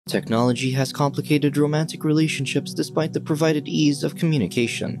Technology has complicated romantic relationships despite the provided ease of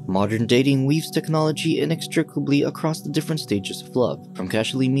communication. Modern dating weaves technology inextricably across the different stages of love, from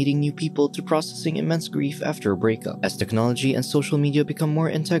casually meeting new people to processing immense grief after a breakup. As technology and social media become more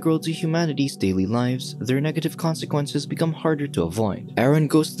integral to humanity's daily lives, their negative consequences become harder to avoid. Aaron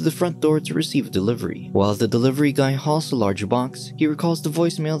goes to the front door to receive a delivery. While the delivery guy hauls a large box, he recalls the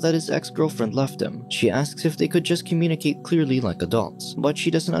voicemail that his ex-girlfriend left him. She asks if they could just communicate clearly like adults, but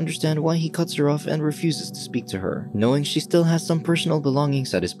she doesn't understand why he cuts her off and refuses to speak to her. Knowing she still has some personal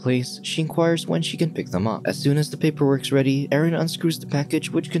belongings at his place, she inquires when she can pick them up. As soon as the paperwork's ready, Aaron unscrews the package,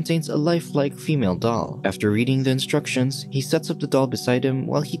 which contains a lifelike female doll. After reading the instructions, he sets up the doll beside him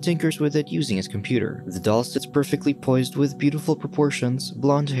while he tinkers with it using his computer. The doll sits perfectly poised with beautiful proportions,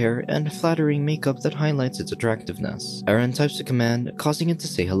 blonde hair, and flattering makeup that highlights its attractiveness. Aaron types a command, causing it to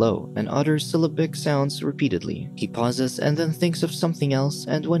say hello, and utters syllabic sounds repeatedly. He pauses and then thinks of something else,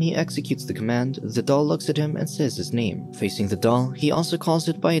 and when he executes the command, the doll looks at him and says his name. Facing the doll, he also calls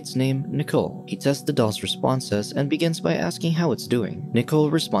it by its name, Nicole. He tests the doll's responses and begins by asking how it's doing. Nicole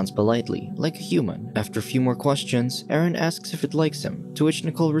responds politely, like a human. After a few more questions, Aaron asks if it likes him, to which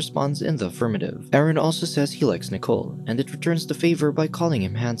Nicole responds in the affirmative. Aaron also says he likes Nicole, and it returns the favor by calling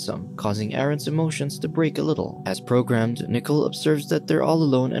him handsome, causing Aaron's emotions to break a little. As programmed, Nicole observes that they're all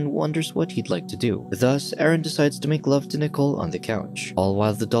alone and wonders what he'd like to do. Thus, Aaron decides to make love to Nicole on the couch, all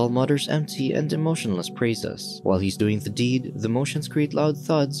while the doll mutters empty and emotionless praises. While he's doing the deed, the motions create loud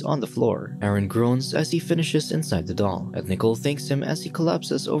thuds on the floor. Aaron groans as he finishes inside the doll, and Nicole thanks him as he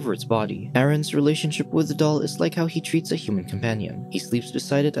collapses over its body. Aaron's relationship with the doll is like how he treats a human companion. He sleeps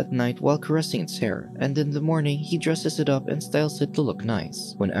beside it at night while caressing its hair, and in the morning he dresses it up and styles it to look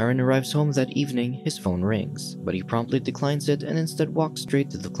nice. When Aaron arrives home that evening, his phone rings, but he promptly declines it and instead walks straight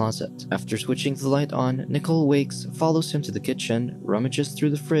to the closet. After switching the light on, Nicole wakes, follows him to the kitchen, rummages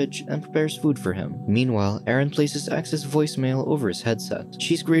through the fridge, and prepares food for him. Meanwhile, Aaron places X's voicemail over his headset.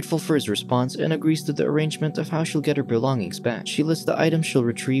 She's grateful for his response and agrees to the arrangement of how she'll get her belongings back. She lists the items she'll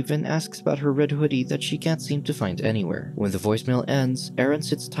retrieve and asks about her red hoodie that she can't seem to find anywhere. When the voicemail ends, Aaron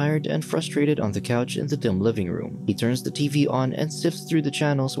sits tired and frustrated on the couch in the dim living room. He turns the TV on and sifts through the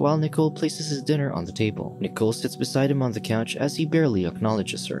channels while Nicole places his dinner on the table. Nicole sits beside him on the couch as he barely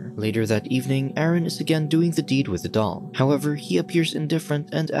acknowledges her. Later that evening, Aaron is again doing the deed with the doll. However, he appears indifferent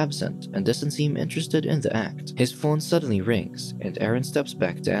and absent and doesn't seem interested in the act. His phone suddenly rings, and Aaron steps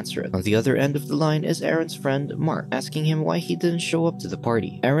back to answer it. On the other end of the line is Aaron's friend, Mark, asking him why he didn't show up to the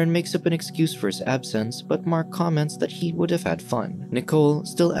party. Aaron makes up an excuse for his absence, but Mark comments that he would have had fun. Nicole,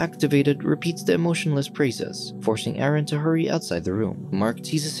 still activated, repeats the emotionless praises, forcing Aaron to hurry outside the room. Mark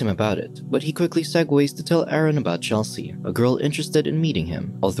teases him about it, but he quickly segues to tell Aaron about Chelsea, a girl interested in meeting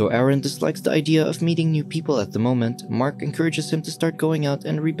him. Although Aaron dislikes the idea of meeting new people at the moment, Mark encourages him to start going out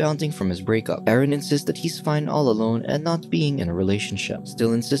and rebounding from his breakup. Aaron insists that he's fine all alone and not being in a relationship.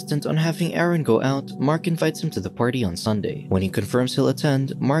 Still insistent on having Aaron go out, Mark invites him to the party on Sunday. When he confirms he'll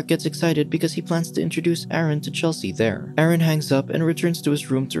attend, Mark gets excited because he plans to introduce Aaron to Chelsea there. Aaron hangs up and returns to his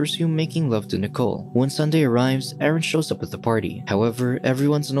room to resume making love to Nicole. When Sunday arrives, Aaron shows up at the party. However,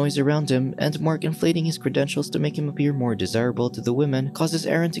 everyone's noise around him, and Mark inflating his credentials to make him appear more desirable to the women causes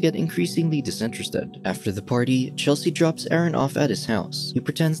Aaron to get increasingly disinterested. After the party, Chelsea drops Aaron off at his house. He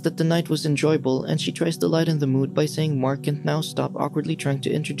pretends that the night was enjoyable, and she tries to lighten the mood by saying Mark can now stop awkwardly trying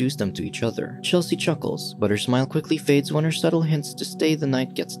to introduce them to each other. Chelsea chuckles, but her smile quickly fades when her subtle hints to stay the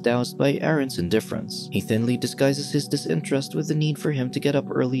night gets doused by Aaron's indifference. He thinly disguises his disinterest with the need for him to get up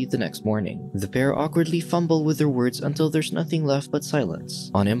early the next morning. The pair awkwardly fumble with their words until there's nothing left but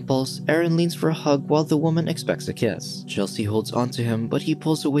silence. On impulse, Aaron leans for a hug while the woman expects a kiss. Chelsea holds onto him, but he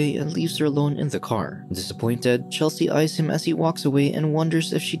pulls away and leaves her alone in the car. Disappointed, Chelsea eyes him as he walks away and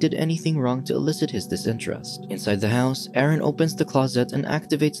wonders if she did anything wrong to elicit his disinterest. Inside the house, Aaron opens the closet and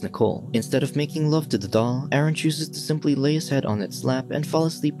activates Nicole. Instead of making love to the doll, Aaron chooses to simply lay his head on its lap and fall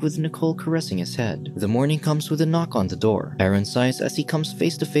asleep with Nicole caressing his head. The morning comes with a knock on the door. Aaron sighs as he comes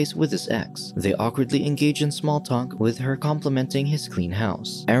face to face with his ex. They awkwardly engage in small talk, with her complimenting his clean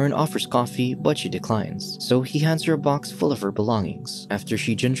house. Aaron offers coffee, but she declines, so he hands her a box full of her belongings. After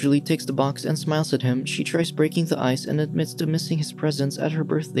she gingerly takes the box and smiles at him, she tries breaking the ice and admits to missing his presence at her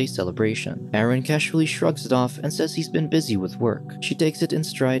birthday celebration. Aaron casually shrugs it off and says he's been busy with work. She takes it in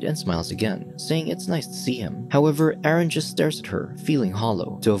stride and smiles again, saying it's nice to see him. However, Aaron just stares at her, feeling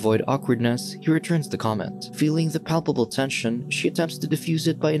hollow. To avoid awkwardness, he returns the comment. Feeling the palpable tension, she attempts to diffuse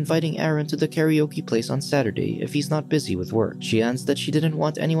it by inviting Aaron to the karaoke place on Saturday if he's not busy with work. She adds that she didn't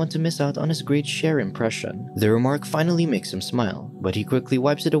want anyone to miss out on his great Cher impression. The remark finally makes him smile, but he quickly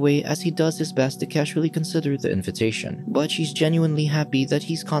wipes it away as he does his best to casually consider the invitation. But she's genuinely genuinely happy that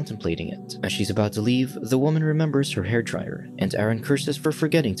he's contemplating it. As she's about to leave, the woman remembers her hairdryer, and Aaron curses for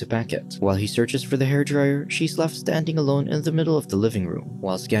forgetting to pack it. While he searches for the hairdryer, she's left standing alone in the middle of the living room.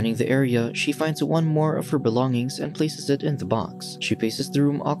 While scanning the area, she finds one more of her belongings and places it in the box. She paces the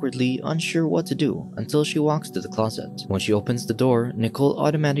room awkwardly, unsure what to do, until she walks to the closet. When she opens the door, Nicole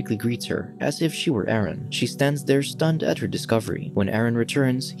automatically greets her, as if she were Aaron. She stands there stunned at her discovery. When Aaron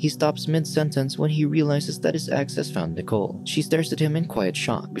returns, he stops mid-sentence when he realizes that his ex has found Nicole. She stares at him in quiet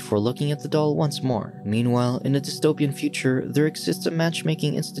shock before looking at the doll once more. Meanwhile, in a dystopian future, there exists a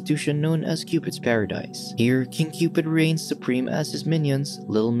matchmaking institution known as Cupid's Paradise. Here, King Cupid reigns supreme as his minions,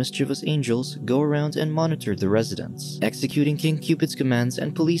 little mischievous angels, go around and monitor the residents. Executing King Cupid's commands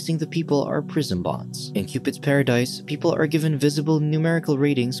and policing the people are prison bots. In Cupid's Paradise, people are given visible numerical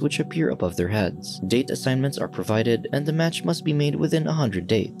ratings which appear above their heads. Date assignments are provided, and the match must be made within 100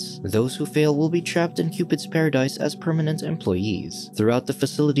 dates. Those who fail will be trapped in Cupid's Paradise as permanent employees. Throughout the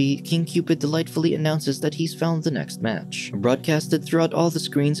facility, King Cupid delightfully announces that he's found the next match. Broadcasted throughout all the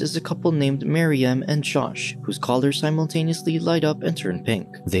screens is a couple named Maryam and Josh, whose collars simultaneously light up and turn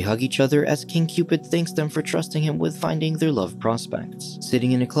pink. They hug each other as King Cupid thanks them for trusting him with finding their love prospects.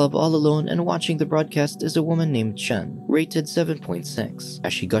 Sitting in a club all alone and watching the broadcast is a woman named Chen, rated 7.6.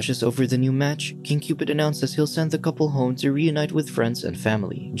 As she gushes over the new match, King Cupid announces he'll send the couple home to reunite with friends and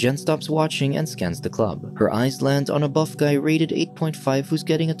family. Jen stops watching and scans the club. Her eyes land on a buff guy rated 8.5 who's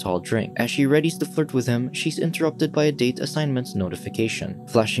getting a tall drink. As she readies to flirt with him, she's interrupted by a date assignment notification.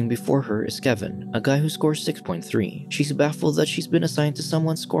 Flashing before her is Kevin, a guy who scores 6.3. She's baffled that she's been assigned to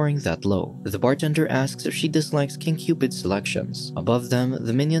someone scoring that low. The bartender asks if she dislikes King Cupid's selections. Above them,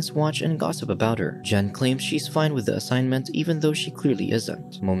 the minions watch and gossip about her. Jen claims she's fine with the assignment even though she clearly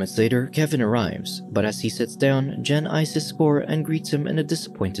isn't. Moments later, Kevin arrives, but as he sits down, Jen eyes his score and greets him in a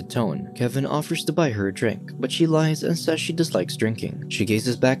disappointed tone. Kevin offers to buy her a drink, but she lies and says she dislikes drinking. She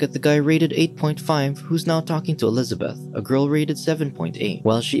gazes back at the guy rated 8.5 who's now talking to Elizabeth, a girl rated 7.8.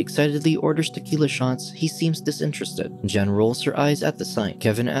 While she excitedly orders tequila shots, he seems disinterested. Jen rolls her eyes at the sight.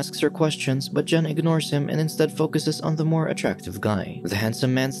 Kevin asks her questions, but Jen ignores him and instead focuses on the more attractive guy. The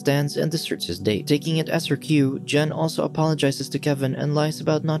handsome man stands and deserts his date. Taking it as her cue, Jen also apologizes to Kevin and lies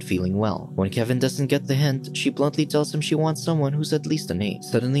about not feeling well. When Kevin doesn't get the hint, she bluntly tells him she wants someone who's at least an 8.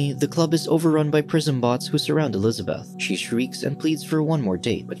 Suddenly, the club is overrun by prison bots who surround Elizabeth. She shrieks and pleads for one more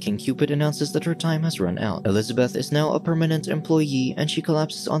date, but King Cupid announces that her time has run out. Elizabeth is now a permanent employee and she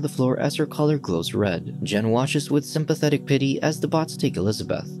collapses on the floor as her collar glows red. Jen watches with sympathetic pity as the bots take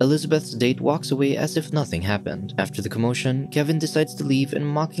Elizabeth. Elizabeth's date walks away as if nothing happened. After the commotion, Kevin decides to leave and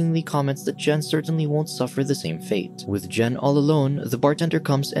mockingly comments that Jen certainly won't suffer the same fate. With Jen all alone, the bartender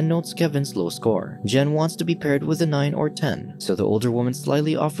comes and notes Kevin's low score. Jen wants to be paired with a 9 or 10, so the older woman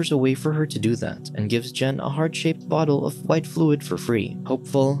slyly offers a way for her to do that and gives Jen a heart-shaped bottle of white fluid for free.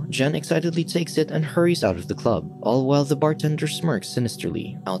 Hopeful, Jen excitedly takes it and hurries out of the club, all while the bartender smirks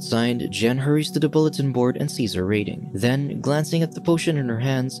sinisterly. Outside, Jen hurries to the bulletin board and sees her rating. Then, glancing at the potion in her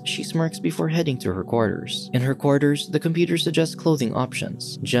hands, she smirks before heading to her quarters. In her quarters, the computer suggests clothing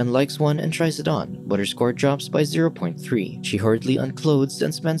options. Jen likes one and tries it on, but her score drops by 0.3. She hurriedly unclothes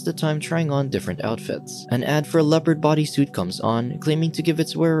and spends the time trying on different outfits. An ad for a leopard bodysuit comes on, claiming to give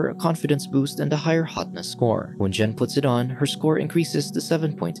its wearer a confidence boost and a higher hotness score. When Jen puts it on, her score increases to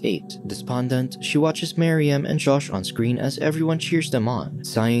 7.8. Despondent, she watches Maryam and Josh on screen as everyone cheers them on.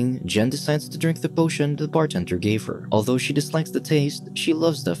 Sighing, Jen decides to drink the potion the bartender gave her. Although she dislikes the taste, she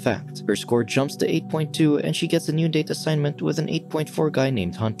loves the effect. Her score jumps to 8.2 and she gets a new date assignment with an 8.4 guy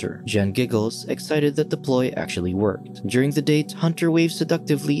named Hunter. Jen giggles, excited that the ploy actually worked. During the date, Hunter waves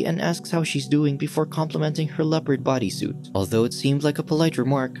seductively and asks how she's doing before complimenting her leopard bodysuit. Although it seemed like a polite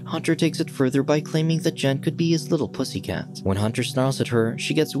remark, Hunter takes it further by claiming that Jen could be his little pussycat. When Hunter snarls at her,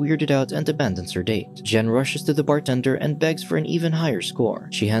 she gets weirded out and abandons her date. Jen rushes to the bartender and begs for an even higher score.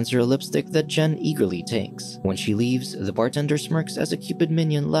 She hands her a lipstick that Jen eagerly takes. When she leaves, the bartender smirks as a Cupid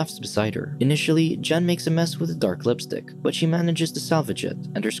minion laughs beside her. Initially, Jen makes a mess with the dark lipstick, but she manages to salvage it,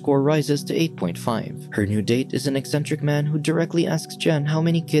 and her score rises to 8.5. Her new date is an eccentric man who directly asks Jen how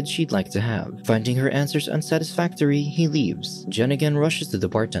many kids she'd like to have. Finding her answers unsatisfactory, he leaves. Jen again rushes to the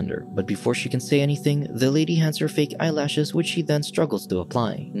bartender, but before she can say anything, the lady hands her fake eyelashes which she then struggles to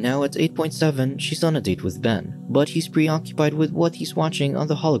apply. Now at 8.7, she's on a date with Ben. but he's preoccupied with what he's watching on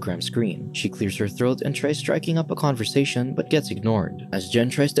the hologram screen. She clears her throat and tries striking up a conversation but gets ignored. As Jen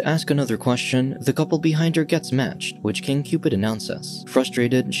tries to ask another question, the couple behind her gets matched, which King Cupid announces.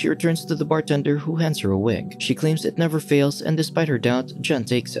 Frustrated, she returns to the bartender who hands her a wig. She claims it never fails, and despite her doubt, Jen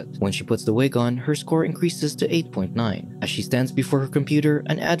takes it. When she puts the wig on, her score increases to 8.9. As she stands before her computer,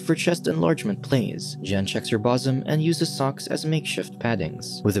 an ad for chest enlargement plays. Jen checks her bosom and uses socks as makeshift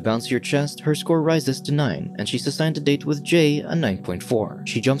paddings. With a bouncier chest, her score rises to 9, and she's assigned a date with Jay, a 9.4.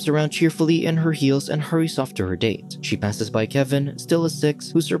 She jumps around cheerfully in her heels and hurries off to her date. She passes by Kevin, still a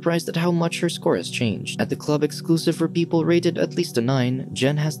 6, who's surprised at how much her score has changed. At the club exclusive for people rated at least a 9,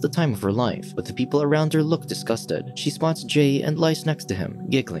 Jen has the time of her life, but the people around her look disgusted. She spots Jay and lies next to him,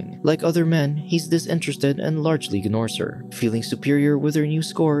 giggling. Like other men, he's disinterested and largely ignores her. Feeling superior with her new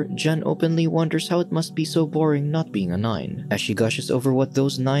score, Jen openly wonders how it must be so boring not being a 9. As she gushes over what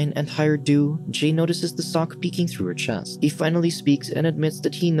those 9 and higher do, Jay notices the sock peeking through her chest. He finally speaks and admits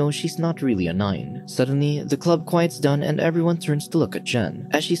that he knows she's not really a 9. Suddenly, the club quiets down and everyone turns to look at Jen.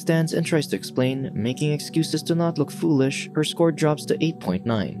 As she stands and tries to explain, making excuses to not look foolish, her score drops to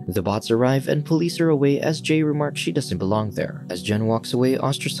 8.9. The bots arrive and police her away as Jay remarks she doesn't belong there. As Jen walks away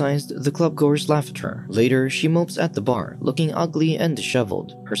ostracized, the clubgoers laugh at her. Later, she mopes at the bar, looking ugly and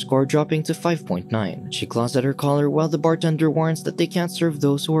disheveled, her score dropping to 5.9. She claws at her collar while the bartender warns that they can't serve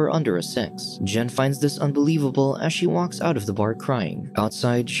those who are under a 6. Jen finds this unbelievable as she walks out of the bar crying.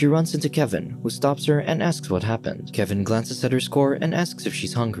 Outside, she runs into Kevin, who stops her and asks what happened. Kevin glances at her score and asks if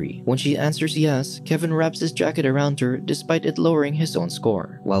she's hungry. When she answers yes, Kevin wraps his jacket around her despite it lowering his own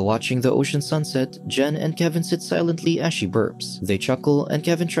score. While watching the ocean sunset, Jen and Kevin sit silently as she burps. They chuckle and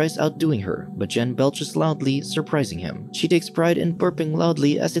Kevin tries outdoing her, but Jen belches loudly, surprising him. She takes pride in burping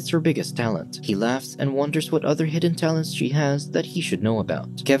loudly as it's her biggest talent. He laughs and wonders what other hidden talents she has that he should know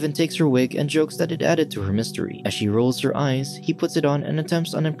about. Kevin takes her wig and jokes that it added to her mystery. As she rolls her eyes, he puts it on and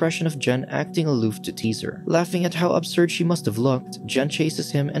attempts an impression of Jen acting aloof to tease her. Laughing at how absurd she must have looked, Jen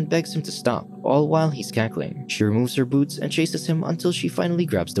chases him and begs him to stop, all while he's cackling. She removes her boots and chases him until she finally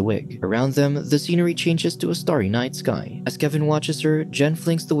grabs the wig. Around them, the scenery changes to a starry night sky. As Kevin watches her, Jen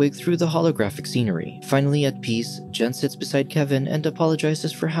flings the wig through the holographic scenery. Finally at peace, Jen sits beside Kevin and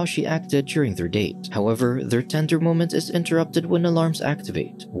apologizes for how she acted during their date. However, their tender moment is interrupted when alarms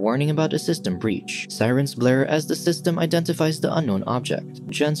activate, warning about a system breach. Sirens blare as the system identifies the unknown object,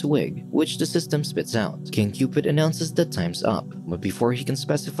 Jen's wig, which the system spits out. King Cupid announces that time's up, but before he can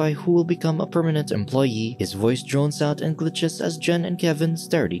specify who will become a permanent employee, his voice drones out and glitches as Jen and Kevin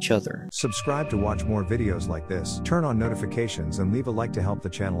stare at each other. Subscribe to watch more videos like this, turn on notifications and leave a like to help the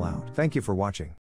channel out. Thank you for watching.